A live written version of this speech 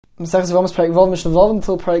The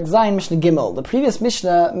previous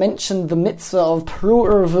Mishnah mentioned the mitzvah of Peru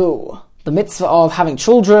Urvu, the mitzvah of having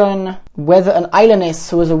children, whether an Eilanis,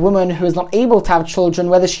 who is a woman who is not able to have children,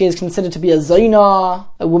 whether she is considered to be a Zaina,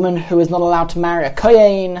 a woman who is not allowed to marry a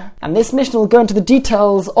Kohen. And this Mishnah will go into the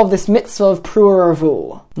details of this mitzvah of Peru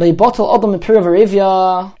Urvu.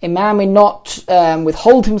 A man may not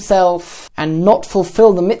withhold himself and not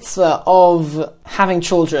fulfill the mitzvah of having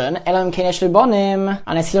children,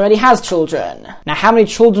 unless he already has children. Now, how many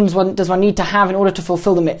children does one need to have in order to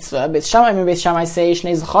fulfill the mitzvah? Beis Shammai say,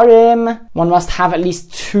 one must have at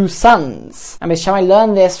least 2 sons. And Beis Shammai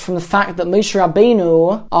learned this from the fact that Moshe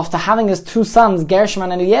Rabbeinu, after having his 2 sons, Gershom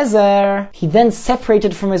and Eliezer, he then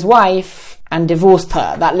separated from his wife and divorced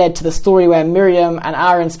her. That led to the story where Miriam and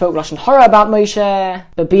Aaron spoke Lashon Hara about Moshe.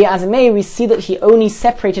 But be it as it may, we see that he only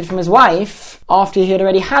separated from his wife after he had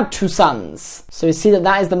already had 2 sons. So we see that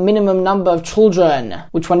that is the minimum number of children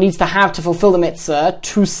which one needs to have to fulfill the mitzvah,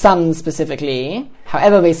 2 sons specifically.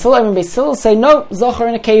 However, Beis Hillel say, no, Zochar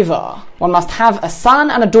and a Keva. One must have a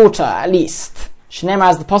son and a daughter, at least. Shneimar,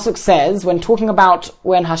 as the Pasuk says, when talking about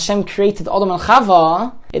when Hashem created Adam and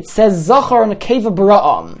Chava, it says, Zochar and a Keva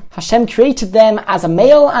Bara'am. Hashem created them as a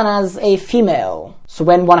male and as a female. So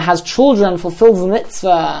when one has children, fulfills the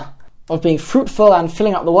mitzvah of being fruitful and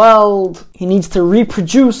filling up the world, he needs to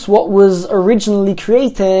reproduce what was originally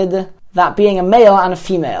created, that being a male and a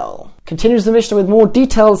female. Continues the Mishnah with more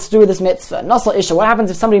details to do with this mitzvah. Nasal Isha, what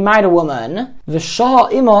happens if somebody married a woman,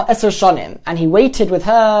 V'shah ima eser shanim, and he waited with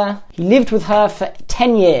her, he lived with her for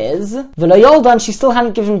 10 years, V'lo yolda, and she still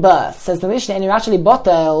hadn't given birth. Says the Mishnah, and actually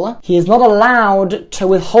botel, he is not allowed to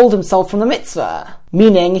withhold himself from the mitzvah.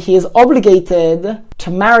 Meaning, he is obligated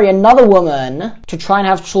to marry another woman to try and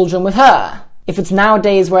have children with her. If it's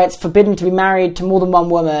nowadays where it's forbidden to be married to more than one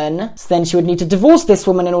woman, so then she would need to divorce this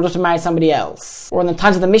woman in order to marry somebody else. Or in the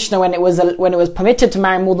times of the Mishnah when it was permitted to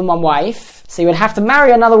marry more than one wife, so you would have to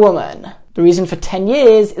marry another woman. The reason for 10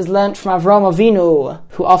 years is learnt from Avraham Avinu,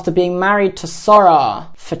 who after being married to Sarah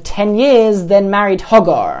for 10 years then married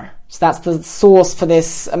Hagar. So that's the source for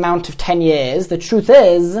this amount of 10 years. The truth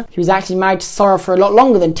is, he was actually married to Sarah for a lot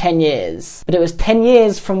longer than 10 years. But it was 10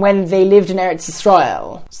 years from when they lived in Eretz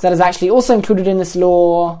Yisrael. So that is actually also included in this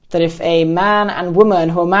law, that if a man and woman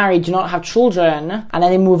who are married do not have children, and then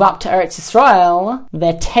they move up to Eretz Yisrael,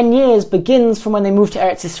 their 10 years begins from when they move to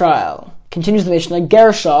Eretz Yisrael. Continues the Mishnah,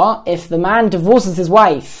 Gersha, if the man divorces his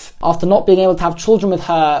wife after not being able to have children with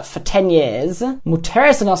her for 10 years,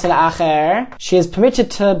 Muteres anosel acher, she is permitted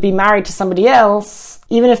to be married to somebody else,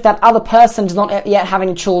 even if that other person does not yet have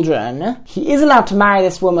any children. He is allowed to marry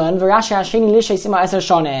this woman,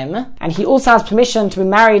 and he also has permission to be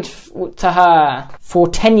married to her for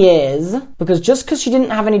 10 years, because just because she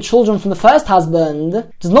didn't have any children from the first husband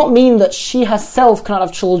does not mean that she herself cannot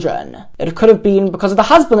have children. It could have been because of the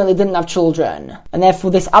husband that they didn't have children, and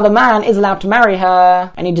therefore this other man is allowed to marry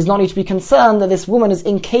her, and he does not need to be concerned that this woman is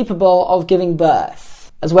incapable of giving birth.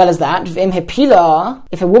 As well as that,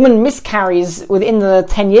 if a woman miscarries within the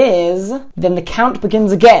 10 years, then the count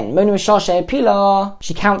begins again.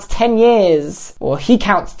 She counts 10 years, or he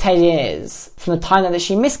counts 10 years from the time that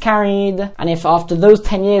she miscarried, and if after those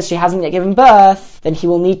 10 years she hasn't yet given birth, then he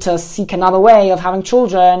will need to seek another way of having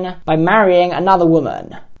children by marrying another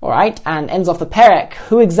woman. Alright, and ends off the perek.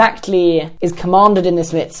 Who exactly is commanded in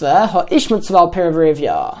this mitzvah?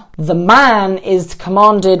 The man is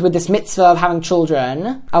commanded with this mitzvah of having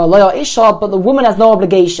children, but the woman has no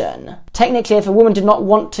obligation. Technically, if a woman did not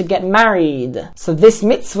want to get married, so this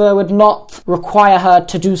mitzvah would not require her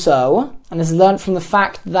to do so. And this is learned from the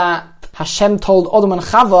fact that Hashem told Adam and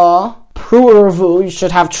Chava, you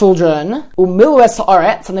should have children, and they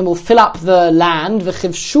will fill up the land,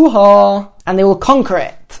 and they will conquer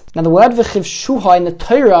it. Now the word v'chivshuha in the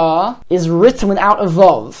Torah is written without a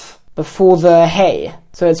vav before the hey.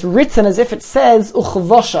 So it's written as if it says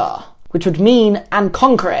uchvosha, which would mean and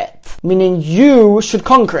conquer it, meaning you should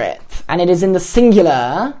conquer it. And it is in the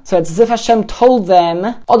singular, so it's as if Hashem told them,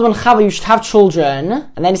 Adam and Chava, you should have children,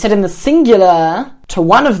 and then he said in the singular to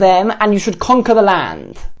one of them, and you should conquer the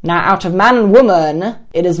land. Now out of man and woman,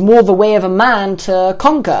 it is more the way of a man to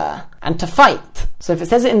conquer and to fight. So if it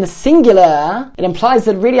says it in the singular, it implies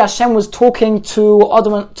that really Hashem was talking to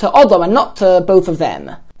Adam and not to both of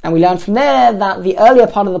them. And we learn from there that the earlier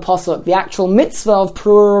part of the pasuk, the actual mitzvah of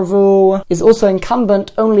Pru'Uruvu, is also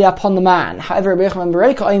incumbent only upon the man. However, Rabbi Yochanan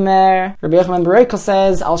ben Bereika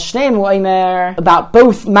says, Al Shneim Omer, about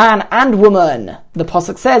both man and woman. The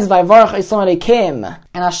pasuk says, Vayvarach Esom Elokim,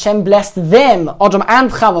 and Hashem blessed them, Adam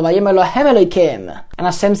and Chava, Vayim Elohem Elokim. And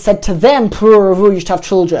Hashem said to them, Pru'Uruvu, you should have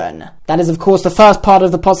children. That is, of course, the first part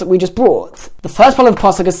of the pasuk we just brought. The first part of the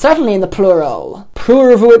pasuk is certainly in the plural.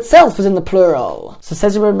 Pru'Uruvu itself is in the plural. So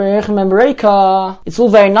says Rabbi Yochanan ben Bereika, it's all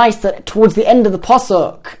very nice that towards the end of the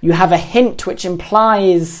pasuk, you have a hint which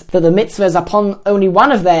implies that the mitzvah is upon only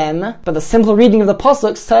one of them, but the simple reading of the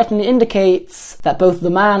pasuk certainly indicates that both the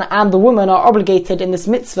man and the woman are obligated in this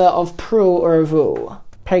mitzvah of Pru'Uruvu.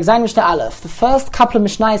 Perek Zayin Mishnah Aleph. The first couple of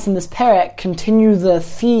Mishnayos in this Perek continue the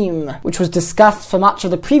theme which was discussed for much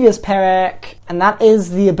of the previous Perek, and that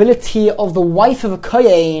is the ability of the wife of a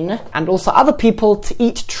Kohen and also other people to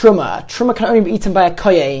eat Truma. Truma can only be eaten by a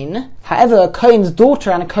Kohen. However, a Kohen's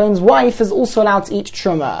daughter and a Kohen's wife is also allowed to eat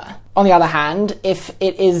Truma. On the other hand, if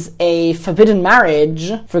it is a forbidden marriage,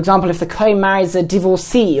 for example, if the Kohen marries a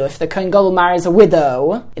divorcee, or if the Kohen Gadol marries a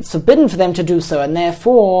widow, it's forbidden for them to do so, and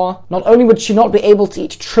therefore, not only would she not be able to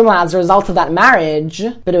eat Truma as a result of that marriage,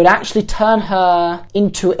 but it would actually turn her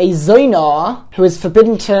into a Zoina, who is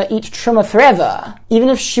forbidden to eat Truma forever. Even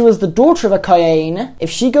if she was the daughter of a Kohen, if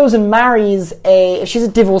she goes and marries if she's a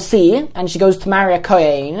divorcee, and she goes to marry a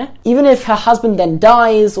Kohen, even if her husband then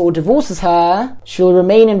dies or divorces her, she will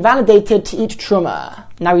remain invalidated to eat Truma.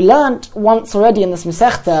 Now, we learnt once already in this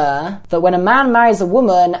Masechta that when a man marries a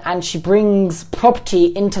woman and she brings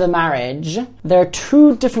property into the marriage, there are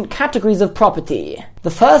two different categories of property.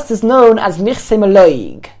 The first is known as Nichse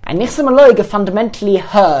Meloig, and Nichse Meloig are fundamentally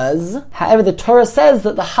hers. However, the Torah says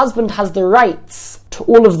that the husband has the rights to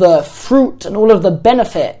all of the fruit and all of the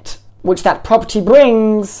benefit which that property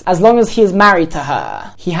brings, as long as he is married to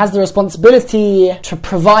her. He has the responsibility to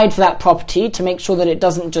provide for that property, to make sure that it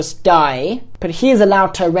doesn't just die. But he is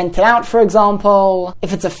allowed to rent it out, for example.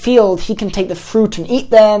 If it's a field, he can take the fruit and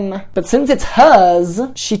eat them. But since it's hers,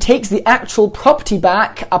 she takes the actual property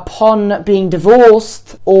back upon being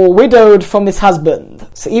divorced or widowed from this husband.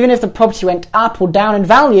 So even if the property went up or down in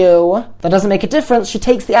value, that doesn't make a difference. She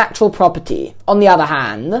takes the actual property. On the other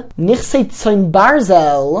hand, Nichse Tzoin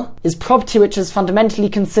Barzel is property which is fundamentally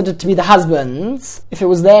considered to be the husband's. If it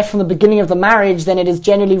was there from the beginning of the marriage, then it is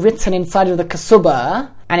generally written inside of the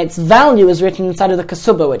Kesubah, and its value is written inside of the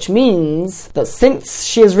Kesubah, which means that since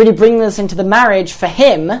she is really bringing this into the marriage for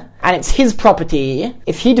him, and it's his property,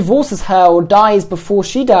 if he divorces her or dies before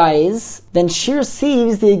she dies, then she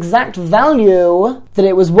receives the exact value that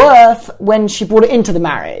it was worth when she brought it into the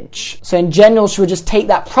marriage. So in general, she would just take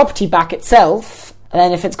that property back itself, and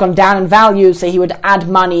then if it's gone down in value, say he would add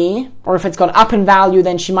money, or if it's gone up in value,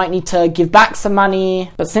 then she might need to give back some money.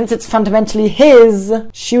 But since it's fundamentally his,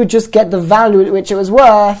 she would just get the value at which it was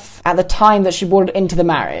worth at the time that she brought it into the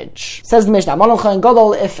marriage. Says the Mishnah,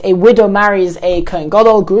 if a widow marries a Kohen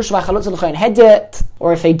Gadol,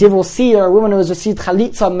 or if a divorcee or a woman who has received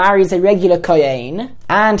chalitza marries a regular Kohen,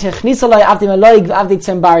 and she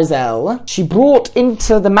brought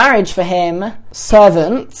into the marriage for him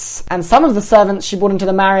servants, and some of the servants she brought into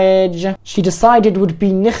the marriage she decided would be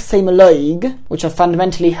Nichse Meloig, which are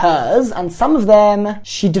fundamentally hers, and some of them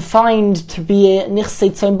she defined to be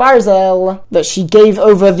Nichse Tzoin Barzel, that she gave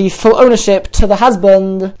over the full ownership to the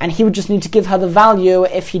husband, and he would just need to give her the value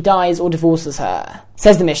if he dies or divorces her.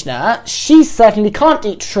 Says the Mishnah, she certainly can't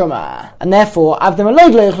eat Truma, and therefore, Avdei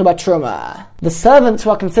Meloig lo yochlu Truma. The servants who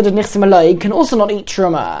are considered Nichse Meloig can also not eat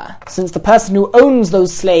Truma, since the person who owns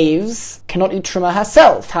those slaves cannot eat Truma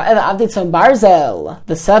herself. However, Avdei Tzoin Barzel,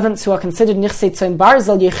 the servants who are considered Nichse Tzoin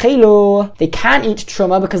Barzel Yechelu, they can eat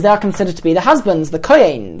Truma because they are considered to be the husbands, the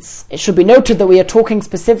Kohens. It should be noted that we are talking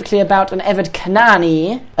specifically about an Eved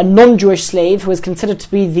Kanani, a non-Jewish slave who is considered to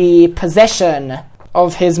be the possession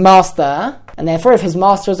of his master, and therefore if his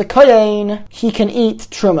master is a Kohen, he can eat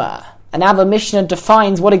Truma. And now the Mishnah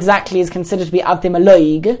defines what exactly is considered to be Avdei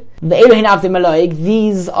Meloig. The Elohin Avdei Meloig,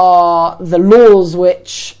 these are the laws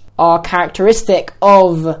which are characteristic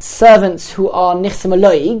of servants who are Nichse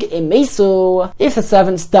Meloig. In Mesu, if the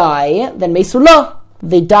servants die, then Mesu lo,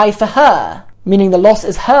 they die for her. Meaning the loss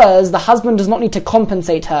is hers, the husband does not need to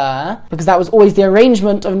compensate her, because that was always the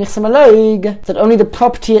arrangement of Nichse Meloig, that only the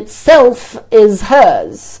property itself is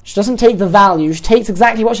hers. She doesn't take the value, she takes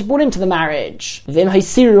exactly what she brought into the marriage. Vim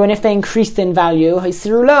haisiru, and if they increased in value,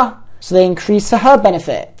 haisiru la, so they increase for her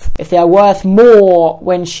benefit. If they are worth more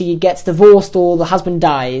when she gets divorced or the husband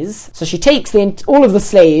dies, so she takes all of the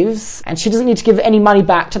slaves, and she doesn't need to give any money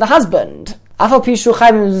back to the husband.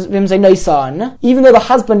 even though the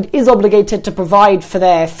husband is obligated to provide for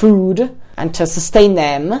their food and to sustain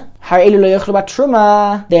them, they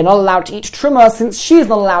are not allowed to eat truma since she is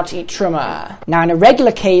not allowed to eat truma. Now, in a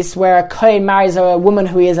regular case where a kohen marries a woman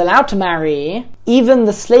who he is allowed to marry, even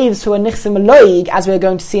the slaves who are nichsim eloig, as we are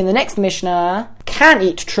going to see in the next Mishnah, can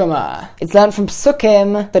eat truma. It's learned from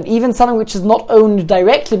Psukim that even something which is not owned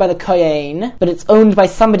directly by the kohen, but it's owned by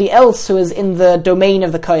somebody else who is in the domain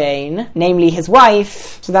of the kohen, namely his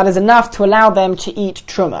wife, so that is enough to allow them to eat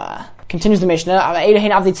truma. Continues the Mishnah,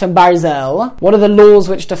 what are the laws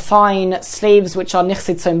which define slaves which are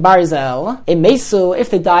nichsit tzom barzel? If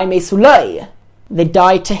they die, mesu loi. They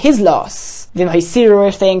die to his loss.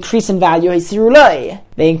 If they increase in value,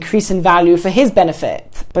 they increase in value for his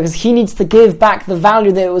benefit, because he needs to give back the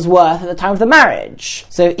value that it was worth at the time of the marriage.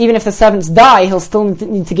 So even if the servants die, he'll still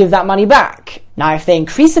need to give that money back. Now, if they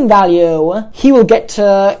increase in value, he will get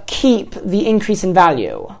to keep the increase in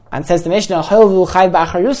value. And says the Mishnah,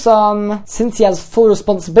 since he has full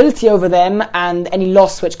responsibility over them and any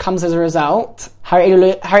loss which comes as a result, they can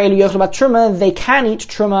eat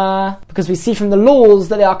truma, because we see from the laws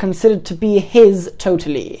that they are considered to be his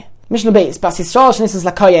totally. Mishnah Beis, Bas Yisrael Shnisas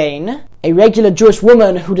LaKoyen, a regular Jewish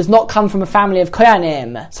woman who does not come from a family of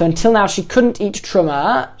Koyanim. So until now she couldn't eat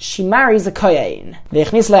Truma, she marries a Koyen.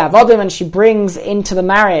 And she brings into the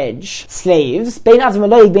marriage slaves, whether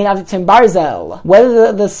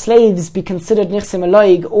the slaves be considered Nichsim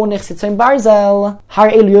Eloig or Nichsitzim Barzel,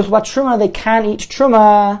 they can eat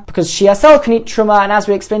Truma, because she herself can eat Truma, and as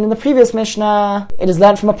we explained in the previous Mishnah, it is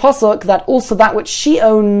learned from a Pasuk that also that which she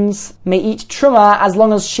owns may eat Truma as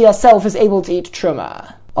long as she herself is able to eat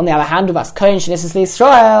Truma. On the other hand, of us Kohen Shnisas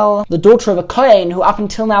Yisrael, the daughter of a Kohen who up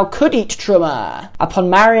until now could eat Truma, upon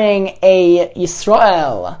marrying a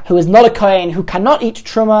Yisrael who is not a Kohen, who cannot eat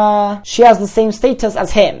Truma, she has the same status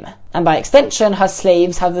as him, and by extension her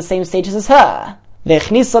slaves have the same status as her. She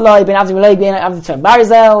brought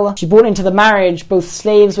into the marriage both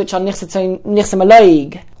slaves which are nichsim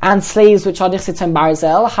eloig and slaves which are nichsitzim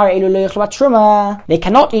barzel. They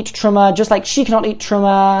cannot eat truma, just like she cannot eat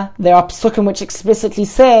truma. There are psukim which explicitly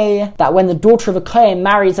say that when the daughter of a kohen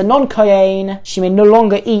marries a non-kohen, she may no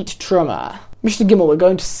longer eat truma. Mishnah Gimel, we're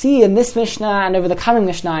going to see in this Mishnah and over the coming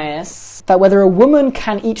Mishnayos that whether a woman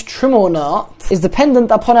can eat truma or not is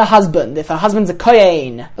dependent upon her husband. If her husband's a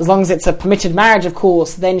kohen, as long as it's a permitted marriage, of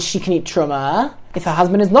course, then she can eat truma. If her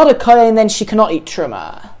husband is not a kohen, then she cannot eat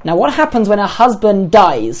truma. Now, what happens when her husband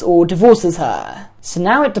dies or divorces her? So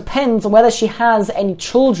now it depends on whether she has any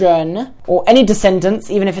children or any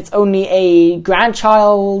descendants, even if it's only a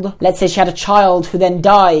grandchild. Let's say she had a child who then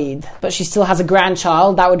died, but she still has a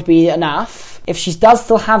grandchild, that would be enough. If she does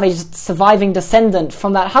still have a surviving descendant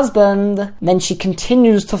from that husband, then she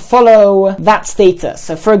continues to follow that status.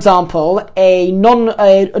 So for example, a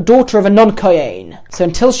daughter of a non-kohen. So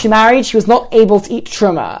until she married, she was not able to eat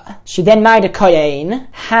truma. She then married a kohen,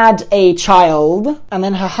 had a child, and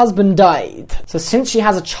then her husband died. So since she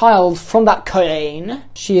has a child from that kohen,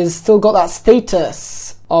 she has still got that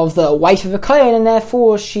status of the wife of a kohen, and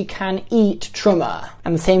therefore she can eat truma.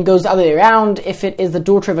 And the same goes the other way around. If it is the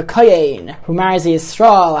daughter of a kohen who marries a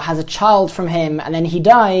Yisrael, has a child from him, and then he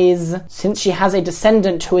dies, since she has a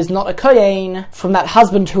descendant who is not a kohen from that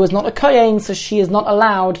husband who is not a kohen, so she is not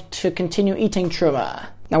allowed to continue eating truma.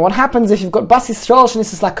 Now, what happens if you've got Bas Yisrael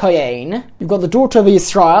Shnisas LaKoyen? You've got the daughter of a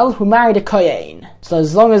Yisrael who married a kohen. So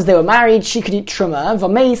as long as they were married, she could eat truma,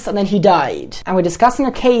 v'meis, and then he died. And we're discussing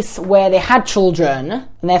a case where they had children,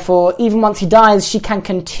 and therefore, even once he dies, she can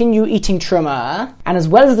continue eating truma. And as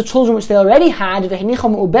well as the children which they already had,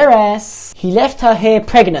 v'henichom uberes, he left her here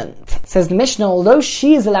pregnant. Says the Mishnah, although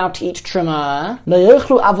she is allowed to eat truma, lo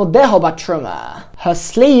yochlu avodeho bat truma. Her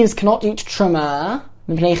slaves cannot eat truma,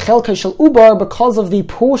 because of the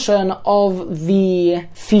portion of the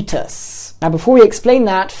fetus. Now, before we explain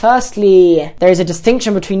that, firstly, there is a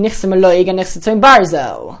distinction between nichsim eloig and nichsitzim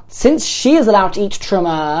barzel. Since she is allowed to eat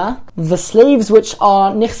truma, the slaves which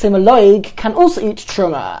are nichsim eloig can also eat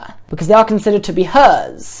truma, because they are considered to be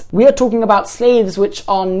hers. We are talking about slaves which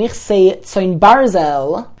are nichsitzim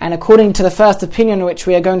barzel, and according to the first opinion, which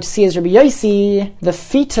we are going to see as Rabbi Yossi, the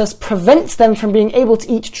fetus prevents them from being able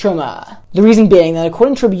to eat truma. The reason being that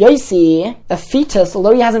according to Rabbi Yossi, a fetus,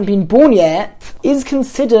 although he hasn't been born yet, is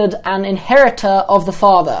considered an inheritor of the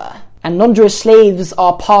father. And non-Jewish slaves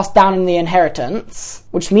are passed down in the inheritance,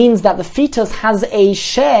 which means that the fetus has a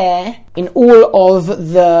share in all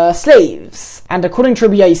of the slaves. And according to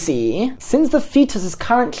Rabbi Yossi, since the fetus is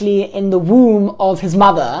currently in the womb of his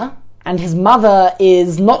mother, and his mother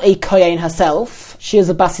is not a Kohen herself, she is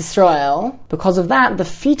a Bas Yisrael, because of that, the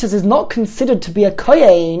fetus is not considered to be a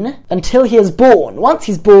Kohen until he is born. Once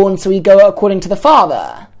he's born, so we go according to the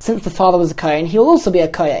father. Since the father was a Kohen, he will also be a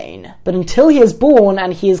Kohen. But until he is born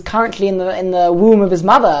and he is currently in the womb of his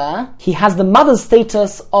mother, he has the mother's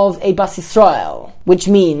status of a Bas Yisrael, which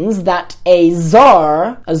means that a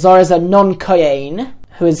Zar is a non-Kohen,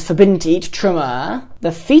 who is forbidden to eat truma.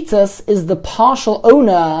 The fetus is the partial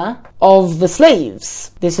owner of the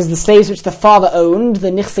slaves. This is the slaves which the father owned,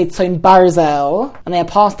 the Nichsei Tzoin Barzel, and they are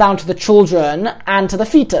passed down to the children and to the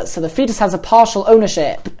fetus. So the fetus has a partial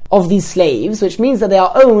ownership of these slaves, which means that they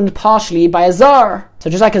are owned partially by a Zar.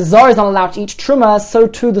 So just like a Zar is not allowed to eat truma, so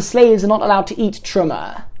too the slaves are not allowed to eat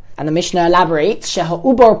truma. And the Mishnah elaborates, Sheha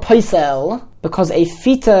Ubar Poisel, because a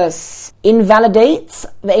fetus invalidates,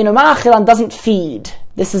 the Eino Ma'achil, and doesn't feed.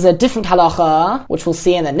 This is a different halacha, which we'll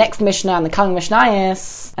see in the next Mishnah and the coming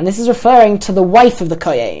Mishnayos, and this is referring to the wife of the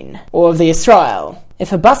Kohen, or of the Yisrael.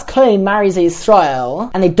 If a Bas Kohen marries a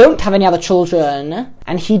Yisrael, and they don't have any other children,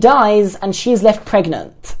 and he dies, and she is left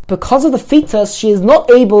pregnant, because of the fetus, she is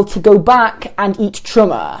not able to go back and eat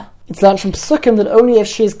truma. It's learned from Psukim that only if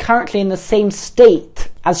she is currently in the same state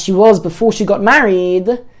as she was before she got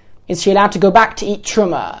married, is she allowed to go back to eat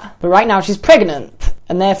truma. But right now she's pregnant,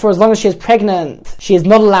 and therefore as long as she is pregnant, she is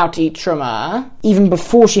not allowed to eat truma, even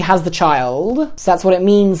before she has the child. So that's what it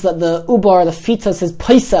means that the ubar, the fetus, is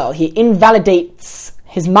poisel. He invalidates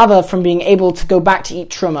his mother from being able to go back to eat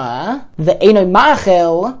truma. The Eino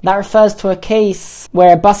Ma'achil, that refers to a case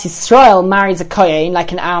where a Bas Yisrael marries a Kohen,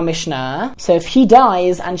 like in our Mishnah. So if he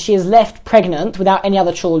dies and she is left pregnant without any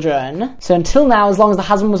other children, so until now, as long as the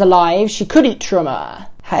husband was alive, she could eat truma.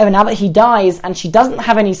 However, now that he dies and she doesn't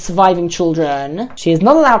have any surviving children, she is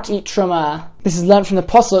not allowed to eat truma. This is learned from the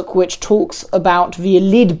Pasuk, which talks about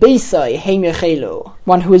v'yelid beisai heim yechelu.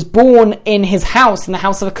 One who is born in his house, in the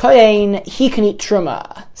house of a Kohen, he can eat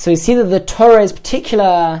truma. So you see that the Torah is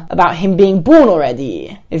particular about him being born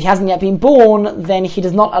already. If he hasn't yet been born, then he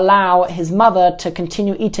does not allow his mother to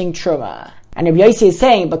continue eating truma. And Rabbi Yossi is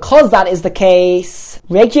saying, because that is the case,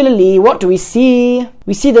 regularly, what do we see?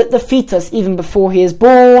 We see that the fetus, even before he is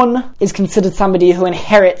born, is considered somebody who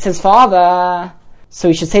inherits his father. So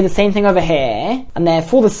we should say the same thing over here, and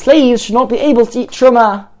therefore the slaves should not be able to eat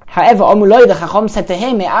truma. However, Omuloi, the Chacham said to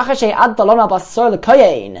him, after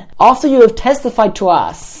you have testified to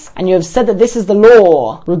us, and you have said that this is the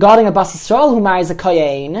law regarding a Bas Yisrael who marries a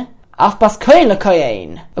Kohen, Af Bas Kohen le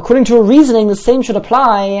Kohen. According to a reasoning, the same should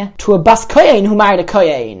apply to a Bas Kohen who married a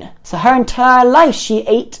Kohen. So her entire life she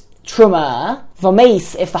ate truma.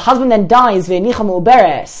 V'meis, if the husband then dies ve'nicha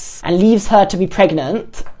mu'beres and leaves her to be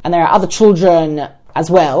pregnant, and there are other children as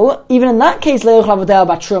well, even in that case, le'yoch lavadel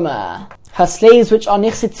ba truma. Her slaves, which are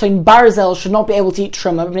nichsei tzoin barzel, should not be able to eat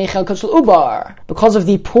truma ubar, because of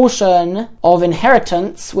the portion of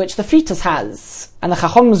inheritance which the fetus has. And the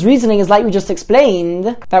Chacham's reasoning is like we just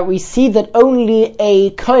explained, that we see that only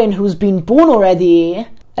a Kohen who's been born already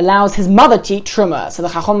allows his mother to eat truma. So the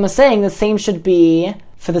Chacham is saying the same should be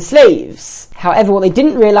for the slaves. However, what they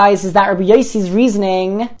didn't realize is that Rabbi Yossi's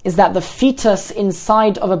reasoning is that the fetus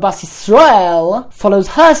inside of a Bas Yisrael follows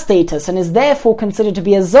her status and is therefore considered to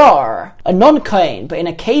be a Zar, a non-Kohen. But in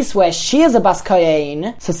a case where she is a Bas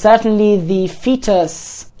Kohen, so certainly the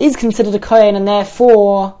fetus is considered a Kohen, and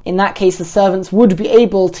therefore, in that case, the servants would be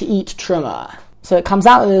able to eat truma. So it comes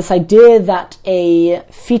out of this idea that a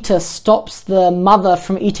fetus stops the mother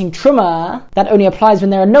from eating truma. That only applies when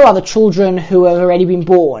there are no other children who have already been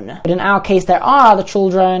born. But in our case, there are other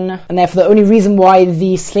children, and therefore the only reason why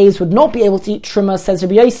the slaves would not be able to eat truma, says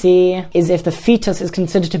Rabbi Yossi, is if the fetus is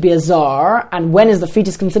considered to be a Zar. And when is the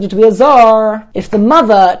fetus considered to be a Zar? If the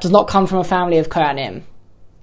mother does not come from a family of Kohanim.